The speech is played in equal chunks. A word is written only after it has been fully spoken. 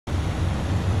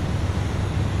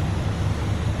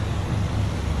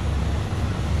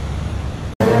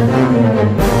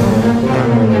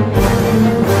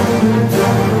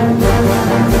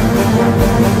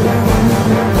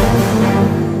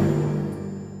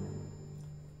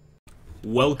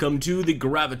Welcome to the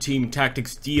Graviteam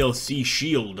Tactics DLC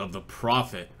Shield of the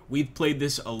Prophet. We've played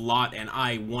this a lot, and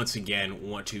I, once again,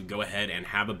 want to go ahead and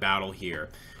have a battle here.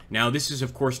 Now, this is,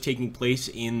 of course, taking place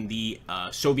in the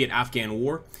Soviet-Afghan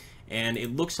War, and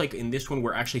it looks like in this one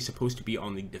we're actually supposed to be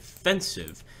on the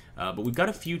defensive. But we've got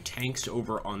a few tanks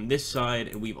over on this side,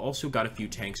 and we've also got a few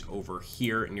tanks over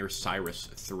here near Cyrus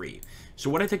 3. So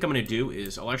what I think I'm going to do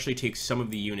is I'll actually take some of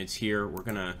the units here. We're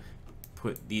going to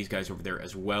put these guys over there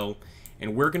as well.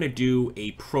 And we're going to do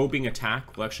a probing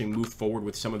attack. We'll actually move forward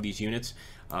with some of these units.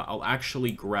 I'll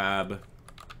actually grab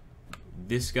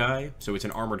this guy. So it's an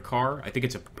armored car. I think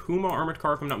it's a Puma armored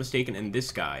car, if I'm not mistaken, and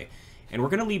this guy. And we're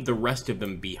going to leave the rest of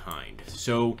them behind.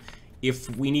 So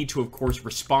if we need to, of course,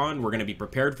 respond, we're going to be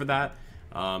prepared for that.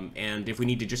 And if we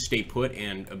need to just stay put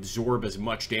and absorb as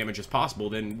much damage as possible,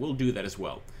 then we'll do that as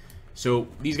well. So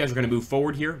these guys are going to move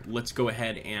forward here. Let's go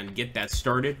ahead and get that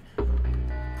started.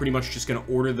 Pretty much just going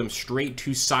to order them straight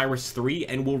to Cyrus 3,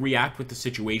 and we'll react with the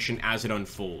situation as it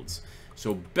unfolds.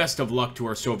 So best of luck to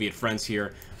our Soviet friends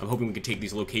here. I'm hoping we can take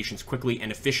these locations quickly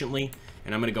and efficiently,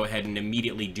 and I'm going to go ahead and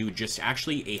immediately do just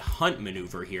actually a hunt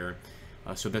maneuver here,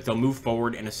 so that they'll move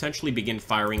forward and essentially begin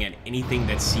firing at anything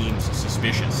that seems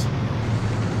suspicious.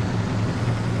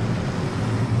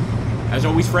 As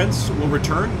always, friends, we'll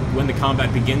return when the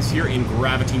combat begins here in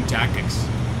Graviteam Tactics.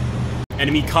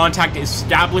 Enemy contact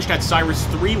established at Cyrus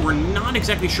 3. We're not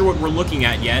exactly sure what we're looking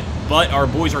at yet, but our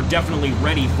boys are definitely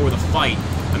ready for the fight.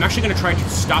 I'm actually going to try to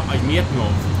stop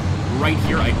Ajmietnov right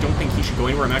here. I don't think he should go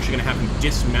anywhere. I'm actually going to have him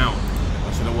dismount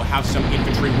so that we'll have some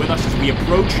infantry with us as we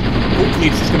approach. Hopefully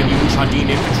it's just going to be Mujahideen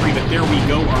infantry, but there we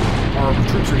go. Our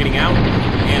troops are getting out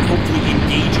and hopefully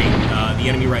engaging the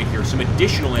enemy right here. Some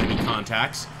additional enemy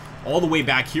contacts. All the way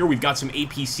back here, we've got some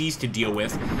APCs to deal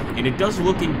with, and it does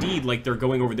look indeed like they're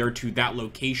going over there to that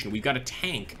location. We've got a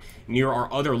tank near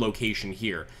our other location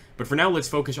here. But for now, let's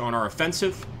focus on our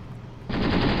offensive.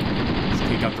 Let's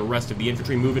take out the rest of the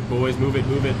infantry. Move it, boys. Move it,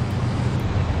 move it.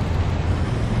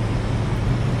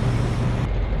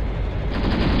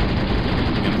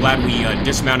 I'm glad we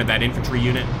dismounted that infantry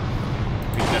unit.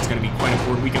 I think that's going to be quite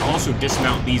important. We can also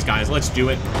dismount these guys. Let's do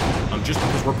it. Just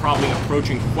because we're probably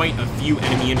approaching quite a few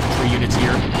enemy infantry units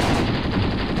here.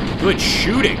 Good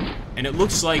shooting. And it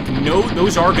looks like, no,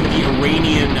 those are going to be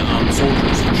Iranian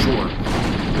soldiers for sure.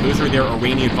 Those are their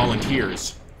Iranian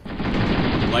volunteers.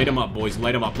 Light them up, boys.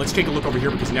 Light them up. Let's take a look over here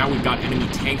because now we've got enemy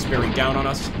tanks bearing down on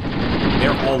us.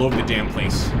 They're all over the damn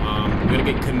place. We're going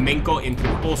to get Kamenko and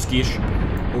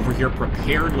Tripolskish over here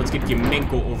prepared. Let's get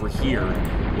Kamenko over here.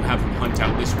 We'll have him hunt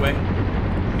out this way.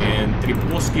 And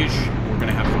Tripolskish, we're going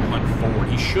to have him hunt forward.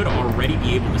 He should already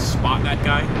be able to spot that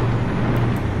guy.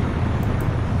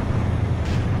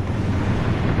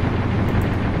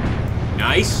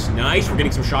 Nice, nice. We're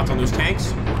getting some shots on those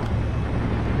tanks.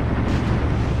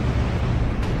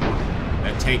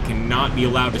 That tank cannot be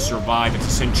allowed to survive. It's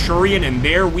a Centurion, and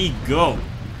there we go.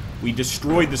 We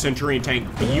destroyed the Centurion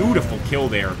tank. Beautiful kill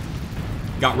there.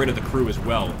 Got rid of the crew as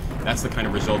well. That's the kind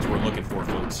of results we're looking for,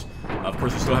 folks. Of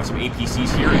course, we still have some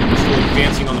APCs here, and we're still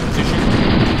advancing on the position.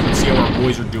 Let's see how our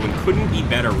boys are doing. Couldn't be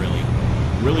better, really.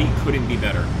 Really couldn't be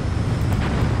better.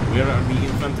 Where are the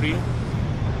infantry?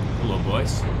 Hello,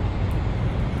 boys.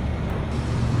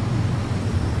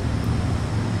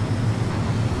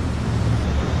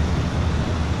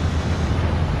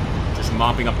 Just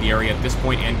mopping up the area at this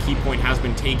point, and key point has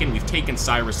been taken. We've taken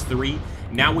Cyrus 3.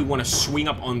 Now we want to swing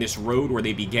up on this road where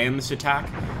they began this attack.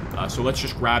 So let's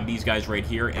just grab these guys right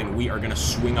here, and we are going to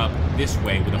swing up this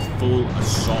way with a full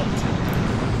assault.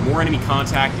 More enemy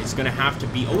contact. It's going to have to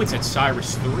be... Oh, it's at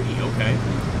Cyrus 3. Okay.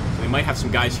 So we might have some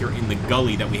guys here in the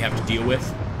gully that we have to deal with.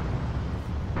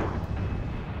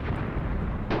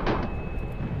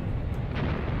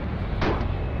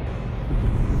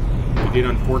 We did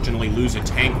unfortunately lose a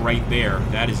tank right there.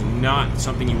 That is not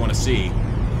something you want to see.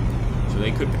 So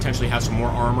they could potentially have some more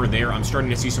armor there. I'm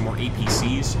starting to see some more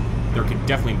APCs. There could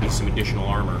definitely be some additional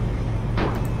armor.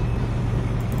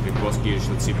 Let's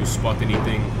see if we spot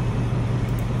anything.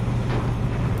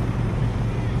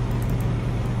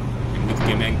 And with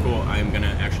Kamenko, I'm going to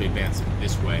actually advance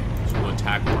this way. So we'll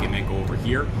attack with Kamenko over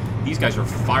here. These guys are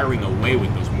firing away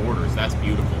with those mortars. That's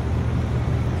beautiful.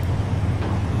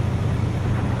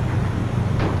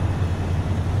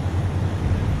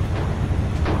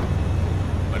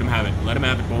 Let him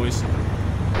have it, boys.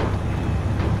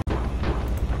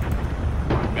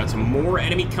 Got some more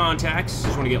enemy contacts.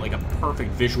 Just want to get like a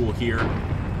perfect visual here.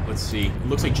 Let's see. It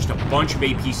looks like just a bunch of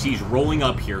APCs rolling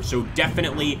up here. So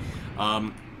definitely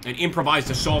an improvised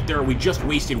assault there. We just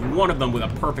wasted one of them with a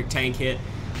perfect tank hit.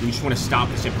 We just want to stop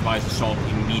this improvised assault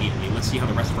immediately. Let's see how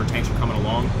the rest of our tanks are coming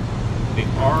along. They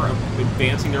are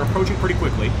advancing. They're approaching pretty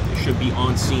quickly. They should be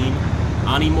on scene.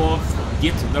 Animov,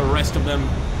 get the rest of them.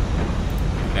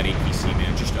 That APC,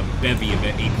 man. Just a bevy of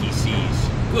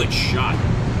APCs. Good shot.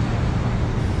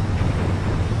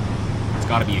 It's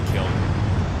got to be a kill.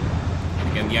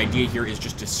 Again, the idea here is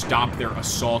just to stop their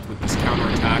assault with this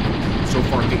counterattack. So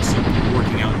far, things seem to be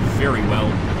working out very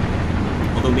well.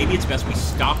 Although maybe it's best we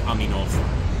stop Aminov,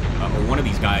 or one of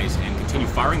these guys, and continue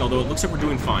firing, although it looks like we're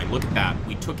doing fine. Look at that.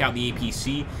 We took out the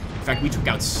APC. In fact, we took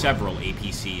out several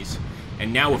APCs.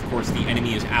 And now, of course, the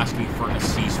enemy is asking for a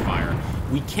ceasefire.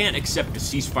 We can't accept a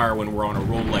ceasefire when we're on a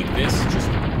roll like this. Just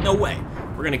no way.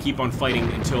 We're going to keep on fighting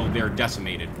until they're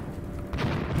decimated.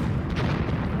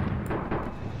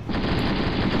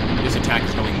 This attack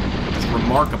is going just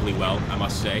remarkably well, I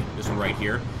must say. This one right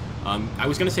here. I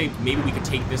was going to say maybe we could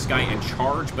take this guy and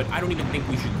charge, but I don't even think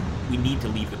we need to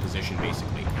leave the position,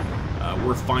 basically.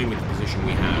 We're fine with the position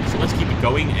we have. So let's keep it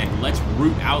going, and let's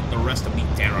root out the rest of the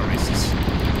terrorists.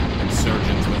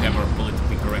 Insurgents, whatever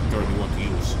politically correct term we want to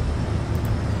use.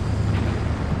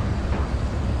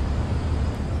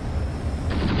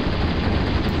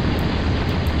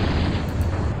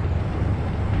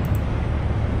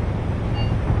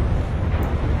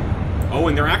 Oh,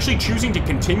 and they're actually choosing to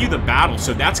continue the battle,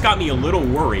 so that's got me a little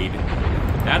worried.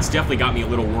 That's definitely got me a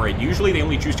little worried. Usually they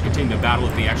only choose to continue the battle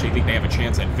if they actually think they have a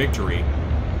chance at victory.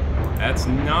 That's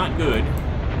not good.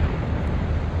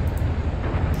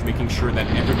 Just making sure that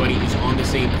everybody is on the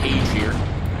same page here.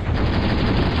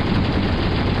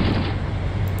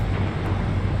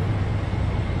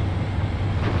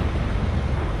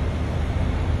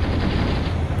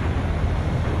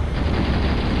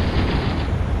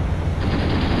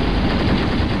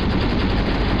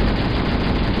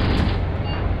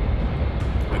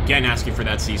 Again, asking for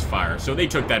that ceasefire. So they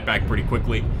took that back pretty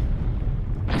quickly.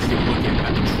 Let's take a look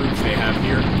at the troops they have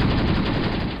here.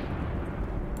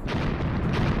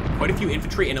 Quite a few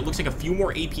infantry, and it looks like a few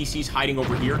more APCs hiding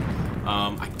over here.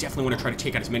 I definitely want to try to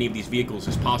take out as many of these vehicles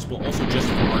as possible. Also, just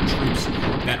for our troops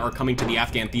that are coming to the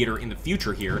Afghan theater in the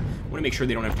future here, I want to make sure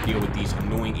they don't have to deal with these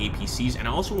annoying APCs. And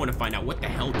I also want to find out what the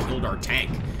hell killed our tank.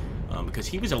 Because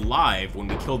he was alive when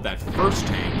we killed that first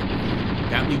tank.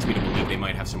 That leads me to believe they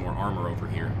might have some more armor over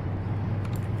here.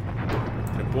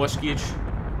 Boskage,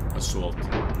 assault. In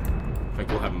fact,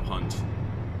 we'll have him hunt.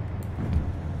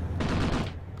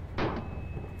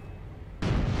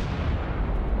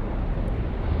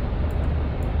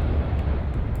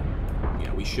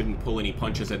 Yeah, we shouldn't pull any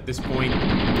punches at this point. We're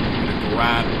gonna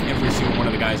grab every single one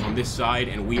of the guys on this side,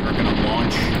 and we are gonna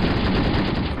launch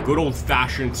a good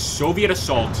old-fashioned Soviet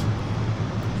assault.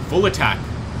 Full attack.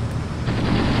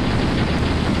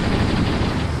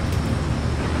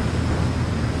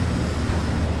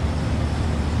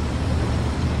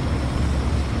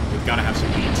 Gotta have some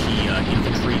AT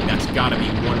infantry. That's gotta be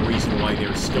one reason why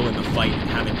they're still in the fight and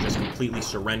haven't just completely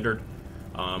surrendered.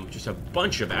 Just a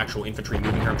bunch of actual infantry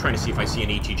moving here. I'm trying to see if I see an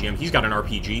ATGM. He's got an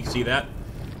RPG. See that?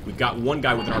 We've got one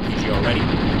guy with an RPG already.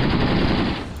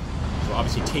 So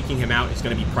obviously taking him out is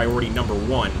going to be priority number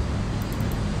one.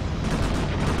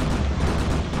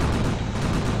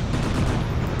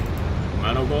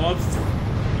 Manogov,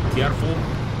 be careful.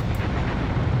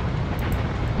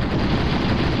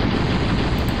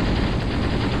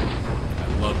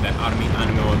 That Army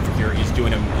Animal over here is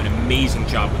doing an amazing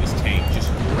job with his tank.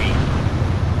 Just great.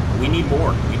 We need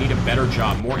more. We need a better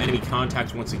job. More enemy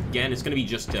contacts once again. It's going to be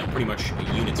just pretty much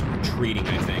units retreating,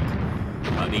 I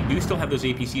think. They do still have those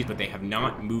APCs, but they have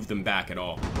not moved them back at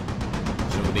all.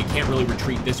 So they can't really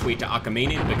retreat this way to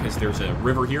Akhmeimim because there's a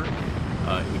river here.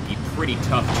 It would be pretty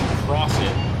tough to cross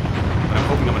it. But I'm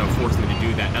hoping I'm going to force them to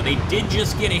do that. Now, they did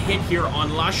just get a hit here on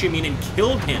Lashimin and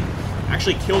killed him.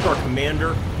 Actually killed our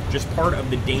commander. Just part of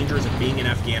the dangers of being in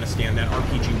Afghanistan, that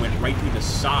RPG went right through the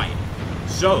side.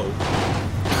 So,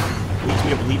 leads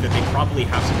me to believe that they probably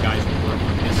have some guys over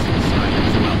on this side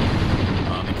as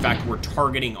well. In fact, we're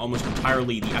targeting almost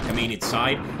entirely the Akhmeimid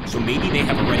side, so maybe they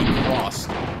have already crossed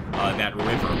that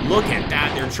river. Look at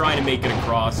that, they're trying to make it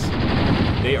across.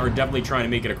 They are definitely trying to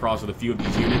make it across with a few of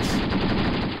these units.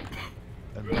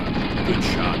 Good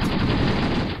shot.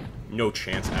 No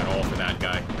chance at all for that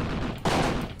guy.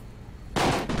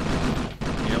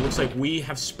 Looks like we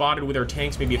have spotted with our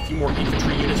tanks maybe a few more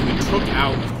infantry units. We took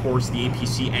out, of course, the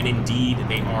APC, and indeed,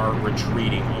 they are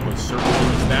retreating. Almost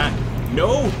certainly is that.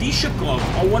 No, Dishakov,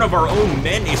 one of our own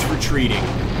men, is retreating.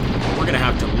 We're going to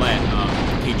have to let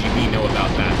KGB know about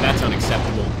that. That's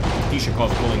unacceptable.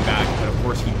 Dishakov pulling back, but of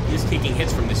course, he is taking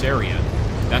hits from this area.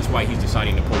 That's why he's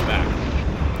deciding to pull back.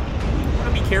 We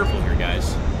want to be careful here,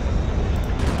 guys.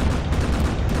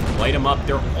 Light them up.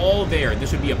 They're all there.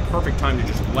 This would be a perfect time to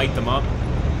just light them up.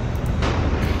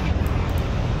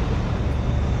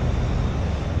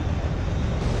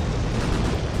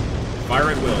 Fire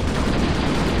at will.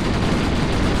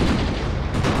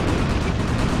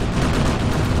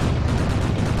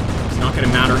 It's not going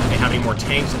to matter if they have any more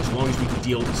tanks as long as we can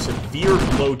deal severe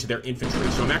blow to their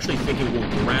infantry. So I'm actually thinking we'll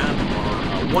grab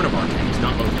our, one of our tanks,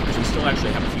 not both, because we still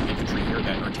actually have a few infantry here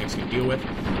that our tanks can deal with.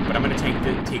 But I'm going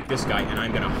to take this guy, and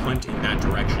I'm going to hunt in that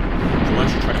direction. So we'll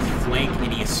actually try to flank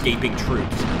any escaping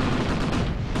troops.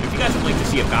 If you guys would like to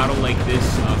see a battle like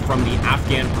this from the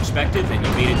Afghan perspective, and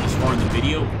you made it this far in the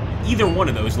video, either one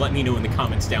of those, let me know in the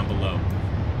comments down below.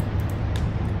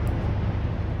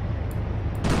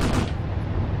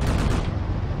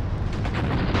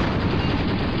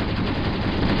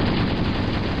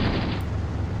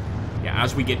 Yeah,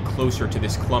 as we get closer to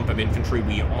this clump of infantry,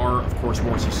 we are, of course,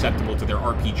 more susceptible to their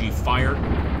RPG fire.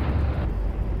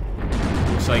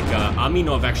 Looks like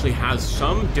Aminov actually has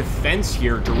some defense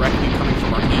here directly coming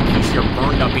from our APC, or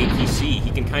burned up APC. He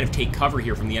can kind of take cover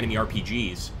here from the enemy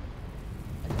RPGs.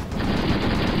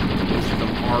 Most of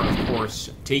them are, of course,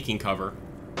 taking cover.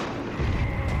 Look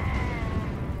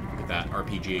at that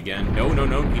RPG again. No, no,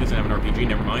 no, he doesn't have an RPG.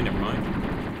 Never mind, never mind.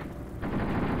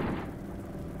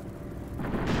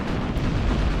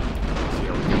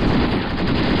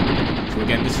 So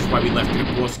again, this is why we left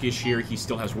Boskish here. He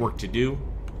still has work to do.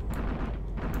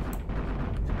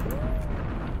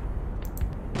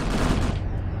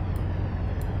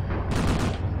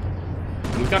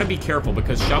 We've got to be careful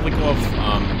because Shavlikov,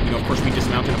 you know, of course we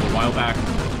dismounted him a while back.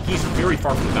 He's very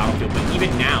far from the battlefield, but even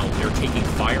now they're taking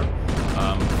fire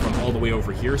from all the way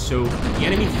over here. So the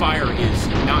enemy fire is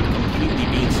not completely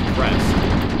being suppressed.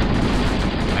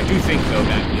 I do think, though,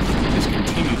 that if this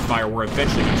continued fire, we're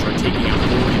eventually going to start taking out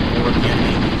more and more of the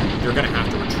enemy. They're going to have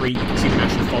to retreat. You can see them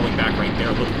actually falling back right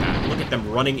there. Look at that. Look at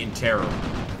them running in terror.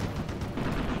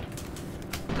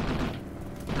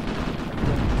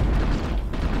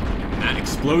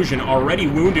 Explosion already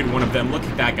wounded one of them. Look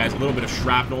at that, guys. A little bit of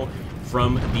shrapnel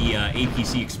from the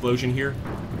APC explosion here.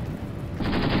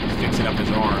 He's fixing up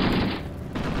his arm.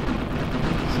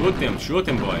 Shoot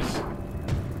them, boys.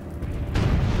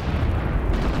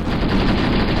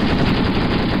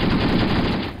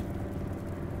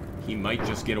 He might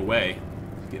just get away.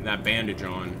 He's getting that bandage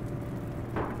on.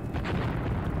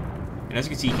 And as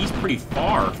you can see, he's pretty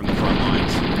far from the front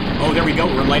lines. Oh, there we go.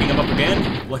 We're lighting him up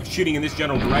again. Like shooting in this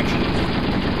general direction.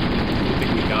 I don't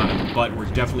think we got him, but we're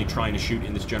definitely trying to shoot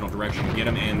in this general direction. Get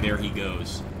him, and there he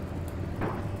goes.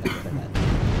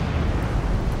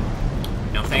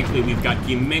 Now, thankfully, we've got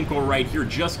Gimenko right here.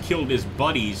 Just killed his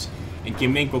buddies, and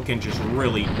Gimenko can just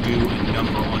really do a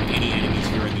number on any enemies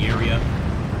here in the area.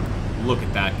 Look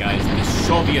at that, guys. The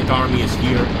Soviet army is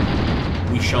here.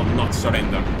 We shall not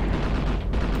surrender.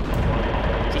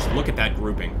 Just look at that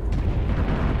grouping.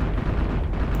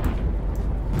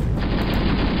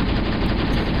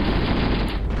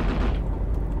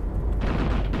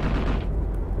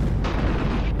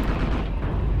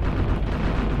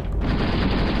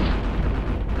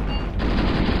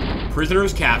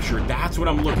 Prisoners captured. That's what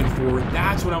I'm looking for.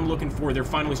 That's what I'm looking for. They're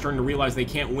finally starting to realize they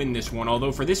can't win this one.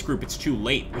 Although for this group, it's too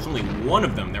late. There's only one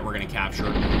of them that we're going to capture.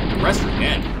 The rest are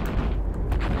dead.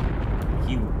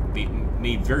 He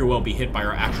may very well be hit by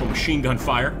our actual machine gun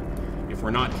fire if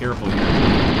we're not careful here.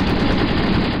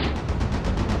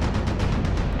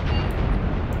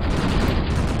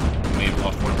 We may have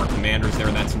lost one of our commanders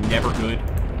there. That's never good.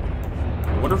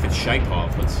 I wonder if it's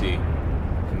Shaikov. Let's see.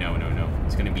 No, no, no.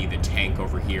 It's going to be the tank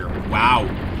over here. Wow.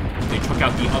 They took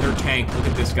out the other tank. Look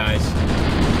at this, guys.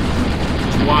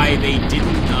 This is why they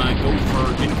didn't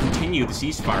continue the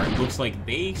ceasefire. It looks like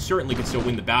they certainly could still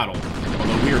win the battle.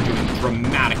 Although we are doing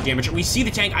dramatic damage. We see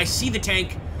the tank. I see the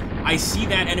tank. I see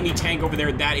that enemy tank over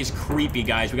there. That is creepy,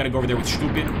 guys. We got to go over there with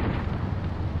Stupid.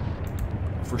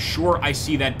 For sure, I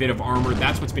see that bit of armor.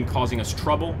 That's what's been causing us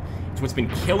trouble. It's what's been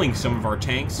killing some of our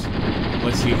tanks.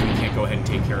 Let's see if we can't go ahead and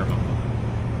take care of them.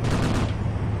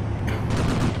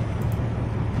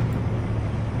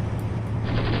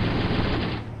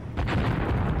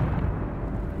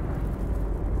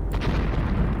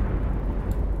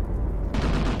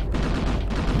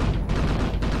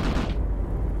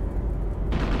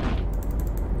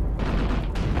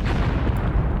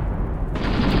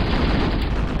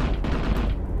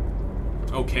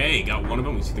 Okay, got one of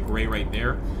them. We see the gray right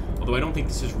there. Although I don't think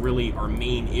this is really our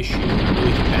main issue. I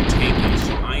really think that tank is,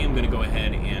 so I am going to go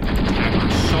ahead and attack our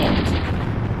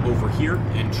assault over here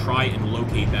and try and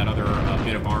locate that other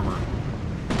bit of armor.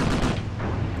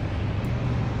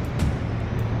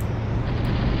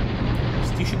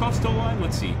 Is Tishikov still alive?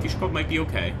 Let's see. Tishikov might be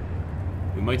okay.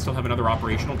 We might still have another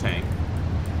operational tank.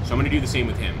 So I'm going to do the same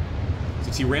with him.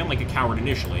 Since he ran like a coward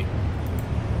initially.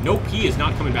 Nope, he is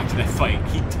not coming back to that fight.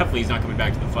 He definitely is not coming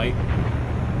back to the fight.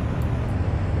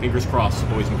 Fingers crossed,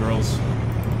 boys and girls.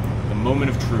 The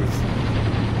moment of truth.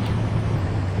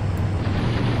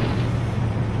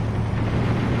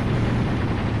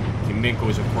 Kimenko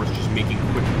is, of course, just making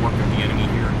quick work of the enemy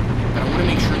here. But I want to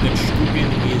make sure that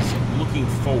Stupin is looking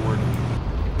forward,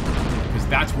 because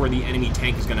that's where the enemy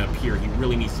tank is going to appear. He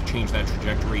really needs to change that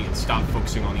trajectory and stop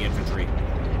focusing on the infantry.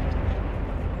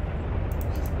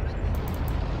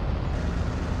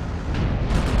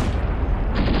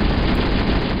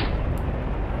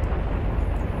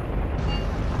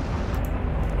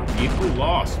 Vehicle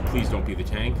lost. Please don't be the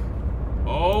tank.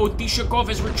 Oh, Dishakov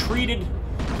has retreated.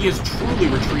 He has truly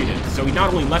retreated. So he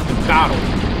not only left the battle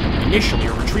initially,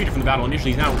 or retreated from the battle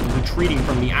initially, he's now retreating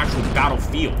from the actual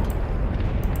battlefield.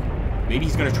 Maybe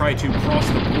he's going to try to cross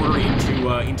the border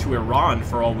into Iran,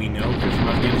 for all we know, here from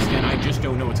Afghanistan. I just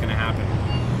don't know what's going to happen.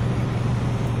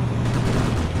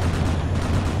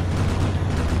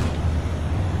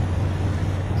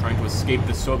 Trying to escape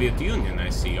the Soviet Union, I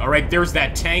see. All right, there's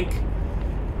that tank.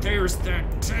 There's that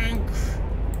tank.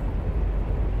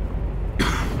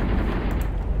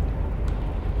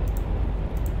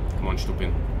 Come on,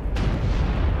 Stupin.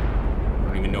 I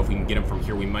don't even know if we can get him from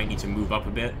here. We might need to move up a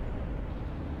bit,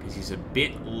 because he's a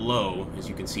bit low. As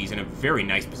you can see, he's in a very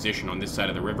nice position on this side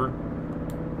of the river.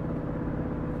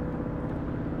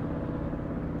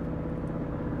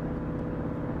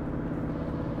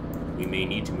 We may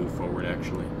need to move forward,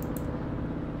 actually.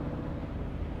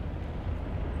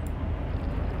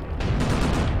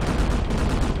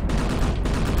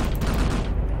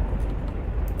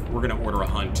 We're going to order a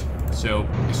hunt. So,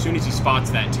 as soon as he spots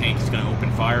that tank, he's going to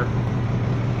open fire.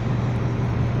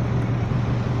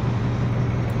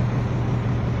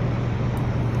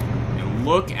 And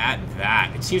look at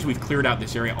that. It seems we've cleared out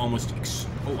this area almost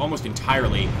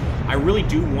entirely. I really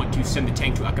do want to send the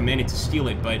tank to Akhamenid to steal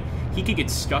it, but he could get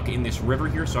stuck in this river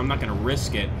here, so I'm not going to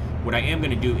risk it. What I am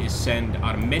going to do is send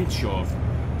Armenchov,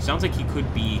 sounds like he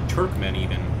could be Turkmen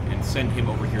even, and send him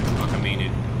over here to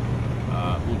Akhamenid.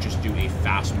 We'll just do a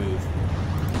fast move.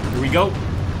 Here we go.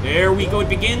 There we go. It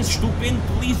begins. Stupin,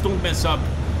 please don't mess up.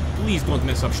 Please don't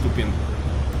mess up, Stupin.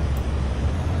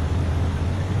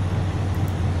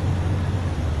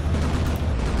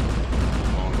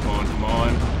 Come on, come on, come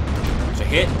on. There's a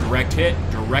hit. Direct hit.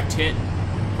 Direct hit.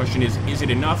 Question is it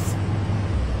enough?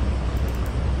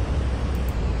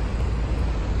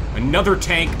 Another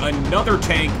tank. Another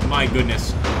tank. My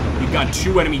goodness. We've got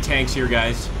 2 enemy tanks here,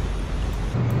 guys.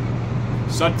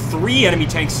 3 enemy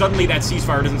tanks. Suddenly that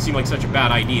ceasefire doesn't seem like such a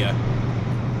bad idea.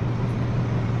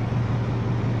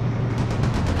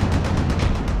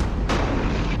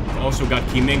 We've also got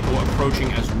Kimenko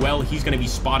approaching as well. He's going to be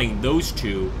spotting those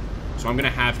 2. So I'm going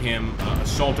to have him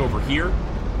assault over here.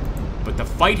 But the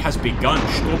fight has begun.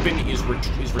 Stupin is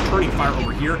returning fire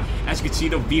over here. As you can see,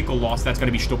 the vehicle lost. That's going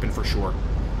to be Stupin for sure.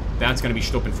 That's going to be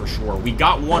Stupin for sure. We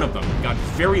got one of them. We got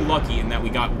very lucky in that we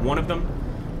got one of them.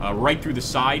 Right through the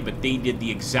side, but they did the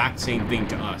exact same thing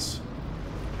to us.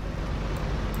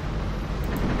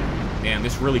 Man,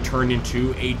 this really turned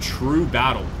into a true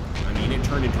battle. I mean, it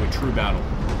turned into a true battle.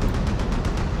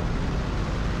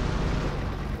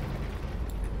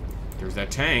 There's that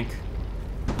tank.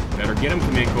 Better get him,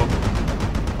 Kimenko.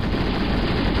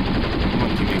 Come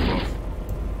on, Kimenko.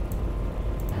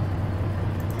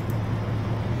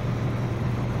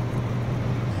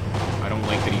 I don't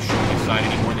like that he's showing his side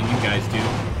any more than you guys do.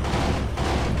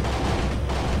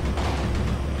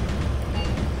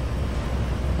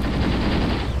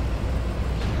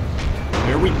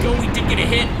 There we go. We did get a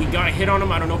hit. We got a hit on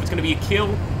him. I don't know if it's going to be a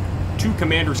kill. 2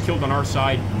 commanders killed on our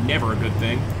side. Never a good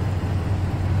thing.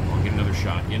 Come on, get another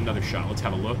shot. Get another shot. Let's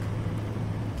have a look.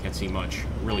 Can't see much.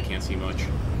 Really can't see much.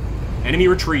 Enemy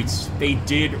retreats. They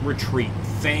did retreat.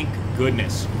 Thank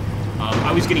goodness.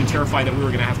 I was getting terrified that we were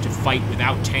going to have to fight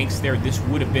without tanks there. This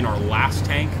would have been our last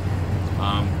tank.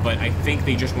 But I think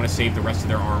they just want to save the rest of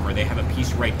their armor. They have a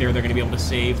piece right there they're going to be able to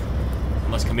save.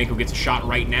 Unless Kimenko gets a shot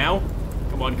right now.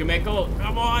 Come on, Kimenko.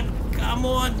 Come on. Come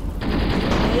on.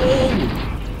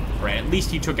 Oh! Right, at least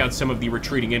he took out some of the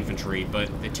retreating infantry, but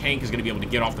the tank is going to be able to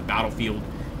get off the battlefield.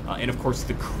 And, of course,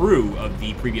 the crew of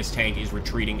the previous tank is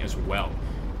retreating as well.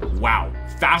 Wow.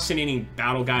 Fascinating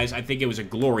battle, guys. I think it was a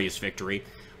glorious victory.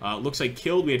 Looks like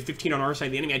killed. We had 15 on our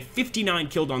side. The enemy had 59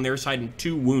 killed on their side and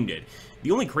 2 wounded.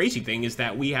 The only crazy thing is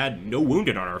that we had no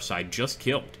wounded on our side, just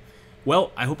killed.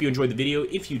 Well, I hope you enjoyed the video.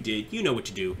 If you did, you know what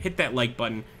to do. Hit that like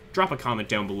button, drop a comment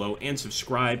down below, and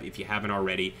subscribe if you haven't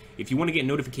already. If you want to get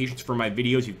notifications for my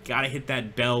videos, you've got to hit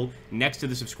that bell next to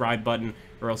the subscribe button,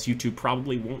 or else YouTube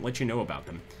probably won't let you know about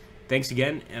them. Thanks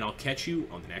again, and I'll catch you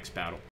on the next battle.